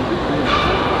hit the bottom.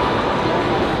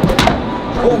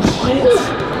 Oh shit.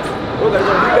 Oh, there's a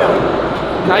rebound.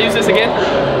 Can I use this again?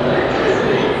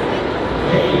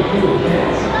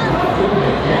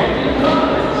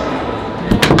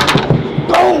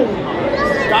 Boom!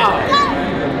 Stop.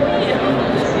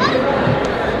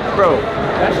 Bro,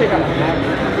 that shit got happen.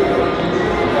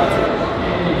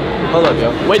 Hold up, yo.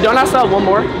 Wait, don't I still have one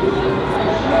more?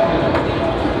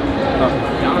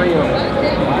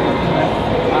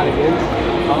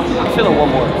 I'm feeling one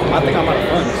more. I think I'm out of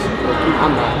funds.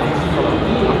 I'm not. Hold on.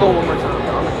 I'm going one more time.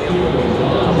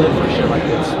 I live for shit like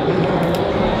this.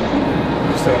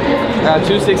 I got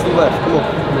 260 left. Come on.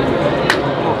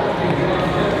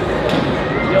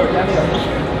 Yo, that's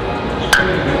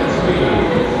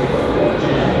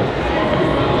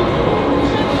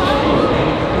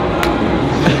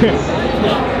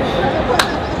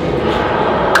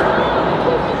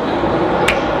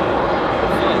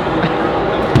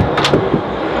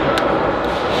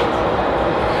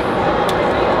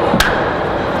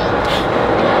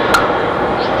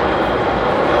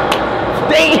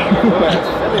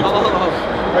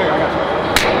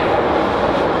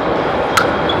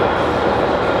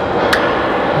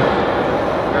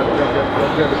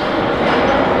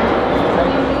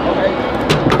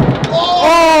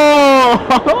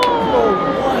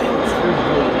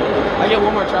I get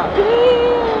one more try.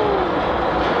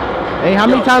 Hey, how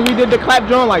many times we did the clap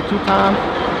joint? Like 2 times,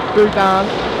 3 times.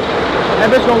 That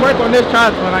bitch gonna work on this try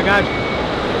when I got you.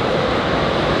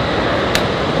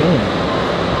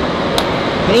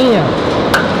 Damn.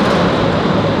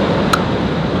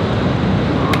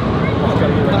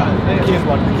 The kids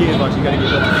watch. You gotta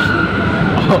get up.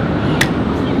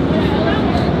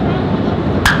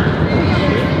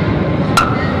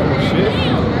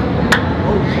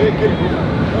 Oh shit, get it.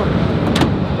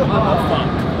 Oh fuck.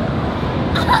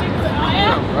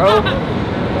 Bro.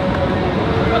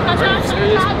 Are you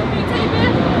serious?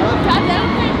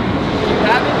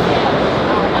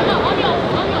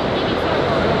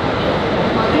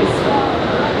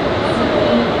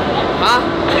 Huh?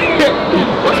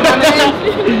 What's my name?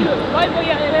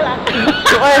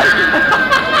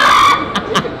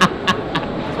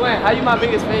 Twin, how you my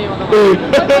biggest fan on the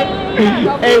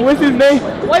Hey, what's his name?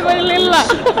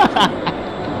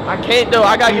 I can't though,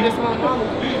 I gotta get this to my mama.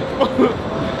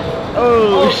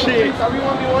 Oh shit. Sorry, you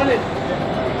want me wanted.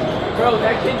 Bro,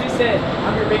 that kid just said,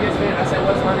 I'm your biggest fan. I said,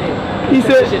 what's my name? He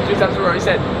said shit 2 times in a row. He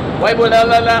said, white boy la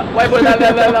la la, white boy la la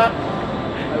la la.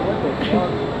 Like, what the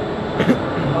fuck?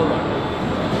 Hold on.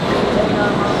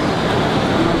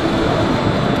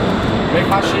 Make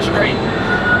my shit straight.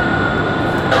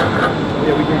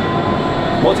 Yeah, we can.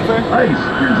 Multiplayer?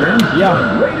 yeah.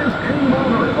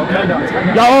 Okay,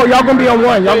 no. Y'all gonna be on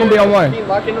 1. Y'all gonna be on 1. Keep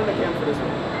locking on the cam for this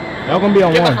one. Y'all gonna be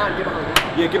on 1. Get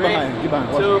behind. Yeah, get behind. 3,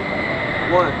 2,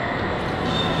 1.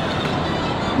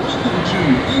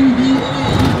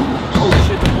 Oh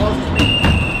shit, the balls is me.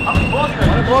 How many balls are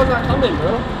there? The balls not coming,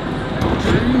 bro. You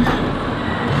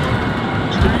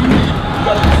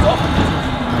gotta be soft.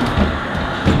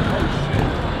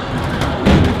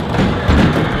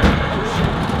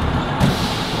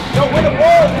 Yo, where the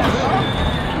balls at, bro?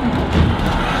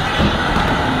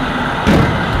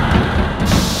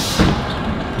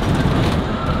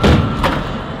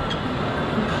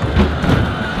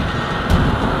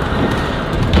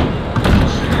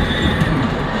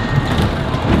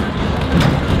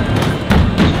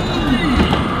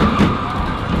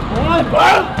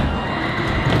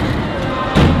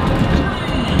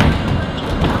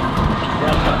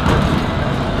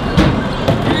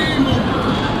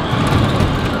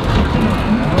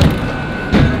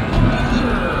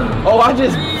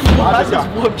 I just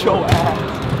whooped your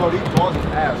ass. Bro, these balls is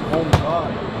ass. Oh my god.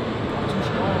 I'm too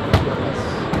strong.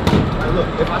 Hey, look,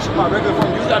 if I shoot my regular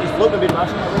form, you gotta just float a bit. If I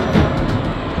shoot my regular form.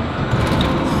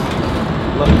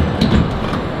 Look.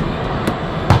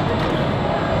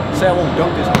 Say I won't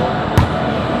dunk this ball.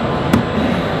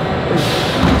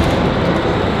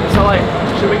 So like,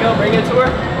 should we go bring it to her?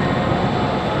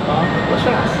 What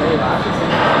should I say? I should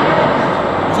say.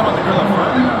 You talking about the girl up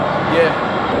front? Yeah.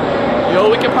 Yo,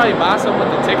 we can probably buy some with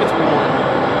the tickets we want.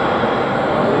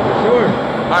 Sure.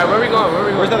 Alright, where we going?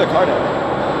 Where's the other card at?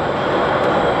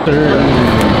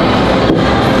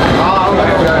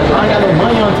 I got no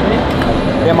money on today.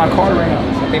 Yeah, my card ran out.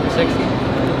 I paid for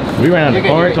 60. We ran out of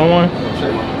cards on one.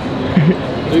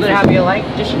 Just have you like,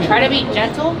 just try to be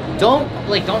gentle. Don't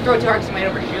throw too hard because you might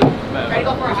overshoot. Try to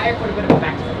go for a higher put a bit of a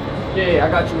backspin. Yeah, I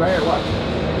got you right here. Watch.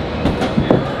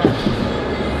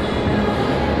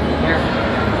 Here.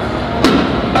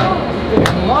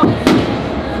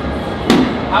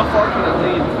 How far can I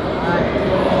lead? I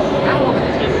don't know what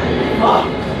this is. Fuck.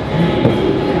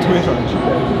 Twins trying to shoot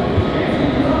that.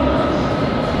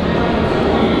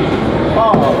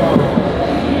 Oh.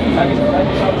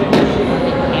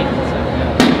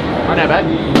 Run that back.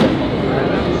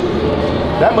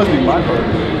 That must be my card.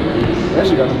 That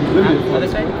shit got limited. Other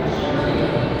side?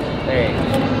 There you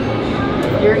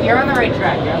go. You're on the right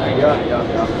track. You're on the right track. Yeah.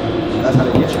 That's how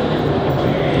they get you.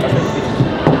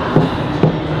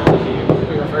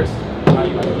 You go first.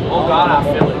 Oh god, I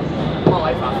feel it. My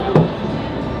life, I feel it.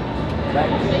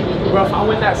 Bro, if I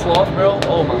win that sloth, bro,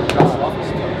 oh my god, sloth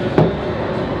is tough.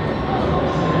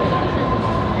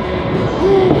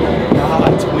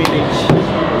 God, twinage.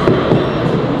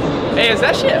 Hey, is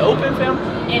that shit open, fam?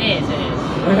 It is.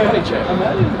 Let me check.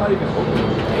 Imagine it's not even open.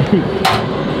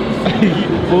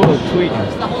 Full of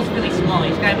tweets. The hole's really small. You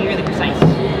just gotta be really precise.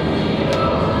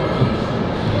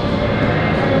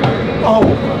 Oh.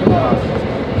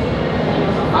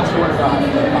 I swear to God, if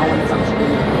I win this, I'm screwed.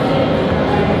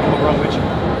 I'm gonna run with you.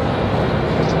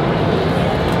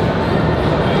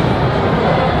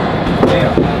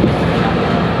 Damn.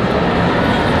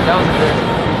 That was good.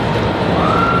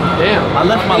 Damn. I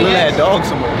left my little ass dog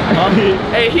somewhere.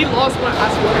 Hey, he lost one.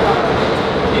 I swear to God.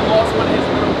 He lost one of his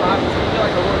little pockets. He feel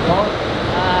like a little dog.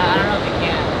 I don't know if you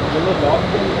can. Your little dog?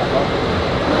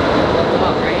 Lift them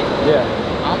up, right? Yeah.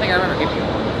 I don't think I remember giving you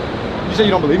one. You say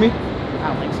you don't believe me?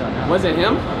 I don't think so, no. Was it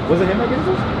him? Was it him that gave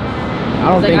us?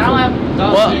 I don't Like, think I don't so. have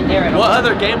dogs in there at all. What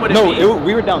other game would it No, be?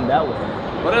 we were down that way.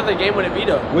 What other game would it be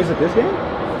though? Was it this game?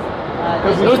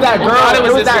 It was that girl. thought it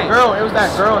was It was this that game. girl. It was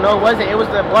that girl. No, it wasn't. It was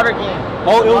the water game.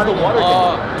 Oh, it was the water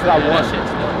game. Cause I won. That shit's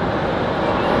dope.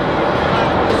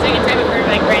 So you can take it for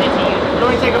like granted to you. You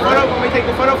want me to take a photo? Want me to take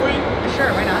the photo for you? Sure,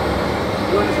 why not?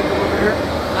 You want to sit over here?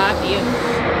 Up to you.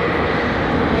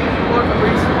 Come on,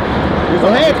 Caprice. Go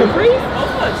ahead, Caprice.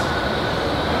 Both of us.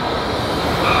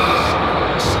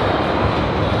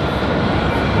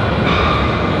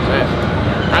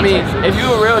 I mean, if you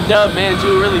were real dub, man,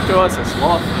 you would really throw us a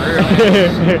sloth for real.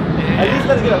 At least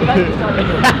let us get a practice shot.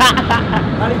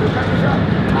 Not even a practice shot.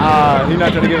 He's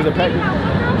not trying to give us a practice.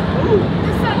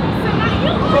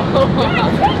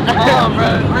 Hold on, bro.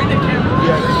 Bring the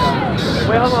camera.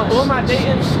 Wait, hold on. Who am I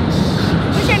dating?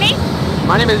 What's your name?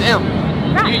 My name is M.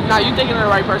 Right. You thinking of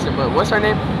the right person, but what's her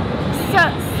name?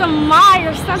 Samai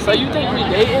or something. So you think we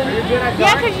dating?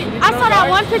 Yeah, because I saw that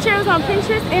one picture, it was on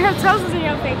Pinterest, and her toes was in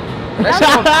your face. That's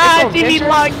on She be Pinterest?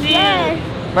 locked in. Yeah.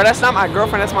 Bro, that's not my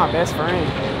girlfriend. That's my best friend.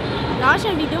 No, I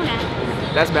shouldn't be doing that.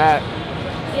 That's bad.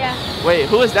 Yeah. Wait,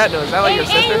 who is that though? Is that like your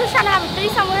And you sister? was trying to have a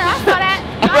threesome with her. I saw that.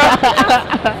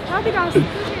 I don't think I was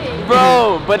stupid.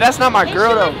 Bro, but that's not my And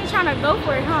girl she though. wasn't trying to go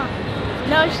for it, huh?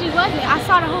 No, she wasn't. I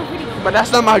saw the whole video. But that's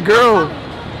not my girl.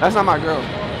 That's not my girl.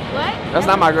 What? That's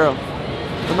not my girl.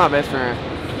 That's my best friend.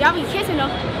 Y'all be kissing though.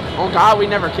 Oh God, we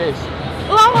never kissed.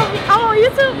 Oh, I'm on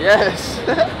YouTube? Yes.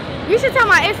 You should tell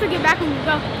my ex to get back with me.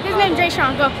 Go. His name Jay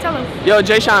Sean. Go. Tell him. Yo,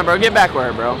 Jay Sean, bro, get back with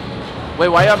her, bro. Wait,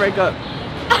 why y'all break up?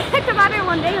 Because I didn't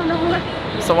want to date him no more.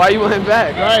 So why you went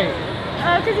back? Right.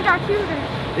 Because he got cuter.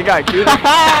 You got cute. All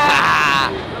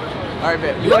right,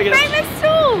 babe. You You wanna get famous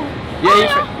too.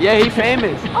 Yeah, he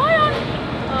famous. I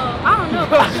don't know.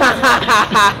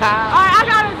 Alright, I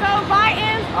gotta go. Bye,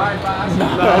 Em. All right,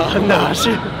 bye. Nah,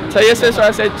 she Tell your sister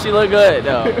I said she look good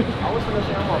though.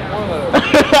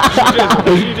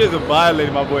 she just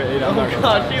violated my boy 8. I'm not gonna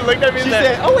lie. She looked at me She and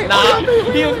said, oh wait, nah,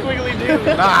 he was quickly dude.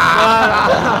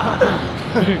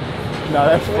 Nah,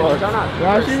 that's fucked.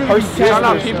 Nah, she was Her sister. Y'all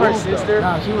not peep her sister.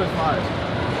 Nah, she was fine.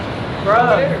 Bro.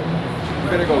 You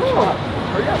better go chop.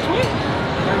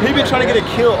 He been trying to get a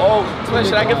kill all.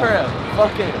 Should I give her a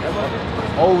fucking?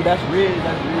 Oh, that's red.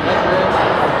 That's red.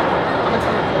 I'm gonna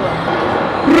tell her.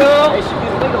 Hey, she be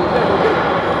illegal. You gotta go get her.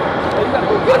 Hey, you gotta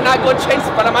go get her. I'm not gonna chase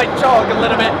it, but I might jog a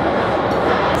little bit.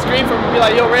 Scream for me, be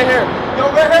like, yo, right here. Yo,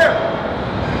 right here.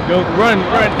 Yo, run. Yo,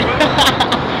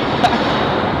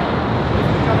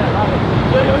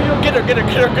 get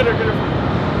her.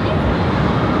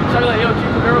 Sorry, like, yo, keep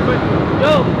her real quick.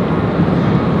 Yo.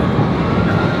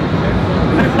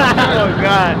 Oh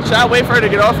God. Should I wait for her to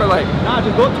get off or like? Nah,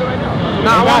 just go to her right now.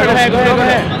 Nah, I want her to go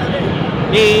ahead.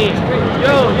 Yeah.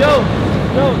 Yo.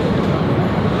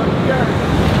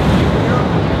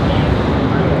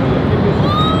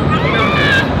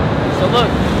 So look,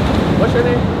 what's your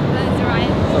name?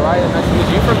 Soraya, nice to meet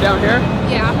you. You from down here?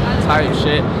 Yeah. Type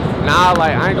shit. Nah,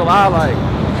 like, I ain't gonna lie, like,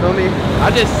 feel me? I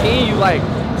just seen you, like,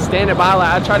 standing by, like,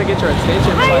 I try to get your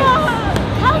attention, but, like,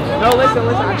 no, listen,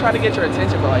 I try to get your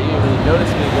attention, but, like, you didn't really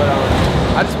notice me, but,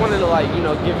 I just wanted to, like, you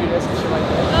know, give you this and shit like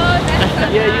that. Oh,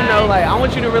 that's so Yeah, you know, like, I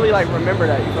want you to really, like, remember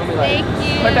that, you feel me? Like, Thank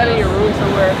you. put that in your room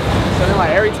somewhere, so then,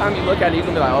 like, every time you look at it, you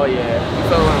can be like, oh, yeah, you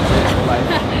feel what I'm saying? So, like,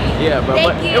 yeah, bro,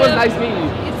 but Thank it was you. nice meeting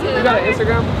you. You too. You got an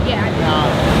Instagram? Yeah, I do.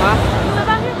 Huh? You live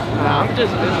out here? Nah, I'm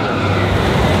just visiting.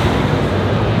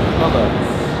 Hold up.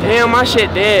 Damn, my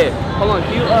shit dead. Hold on,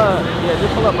 you, yeah,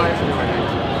 just pull up my Instagram right now.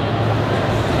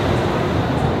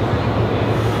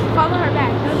 Follow her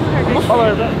back. Go to her I'm gonna follow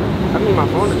her back. I need my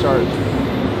phone to charge.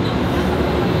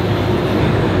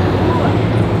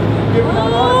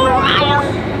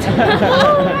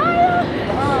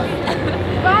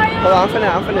 Hold on,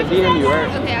 I'm finna DM you, right?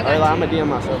 Okay, I got Alright, like, I'm gonna DM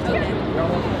myself too. No,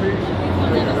 hold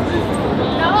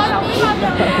on. We have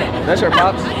them. That's your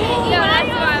pops? Yeah, that's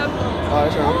my uncle. Oh,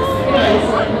 that's your uncle.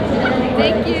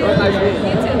 Thank you. It was nice meeting you.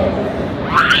 You too.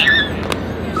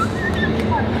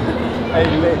 Hey,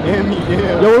 let me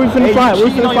Yo, where we finna fight? Where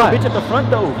we cheating finna on your fight? bitch at the front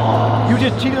though. You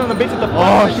just cheated on the bitch at the front.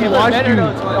 Oh, she watched you.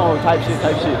 Oh, type shit.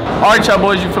 Alright, y'all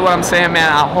boys, you feel what I'm saying,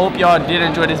 man? I hope y'all did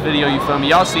enjoy this video, you feel me?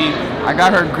 Y'all see, I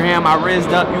got her gram, I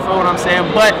rizzed up, you feel what I'm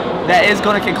saying? But that is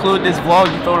gonna conclude this vlog,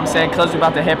 you feel what I'm saying? Cause we're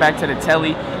about to head back to the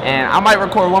telly. And I might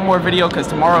record one more video cause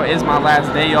tomorrow is my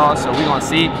last day, y'all, so we gonna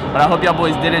see. But I hope y'all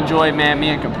boys did enjoy, man, me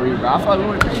and Capri, bro. I feel like we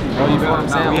went crazy, bro, you feel what I'm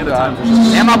saying? We had a time for sure.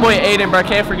 And my boy Aiden, bro,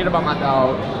 can't forget about my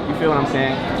dog. You feel what I'm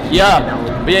saying? Yeah.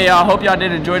 But yeah, y'all, hope y'all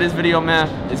did enjoy this video, man.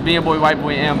 It's me, your boy,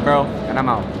 whiteboyem, bro, and I'm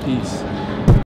out. Peace.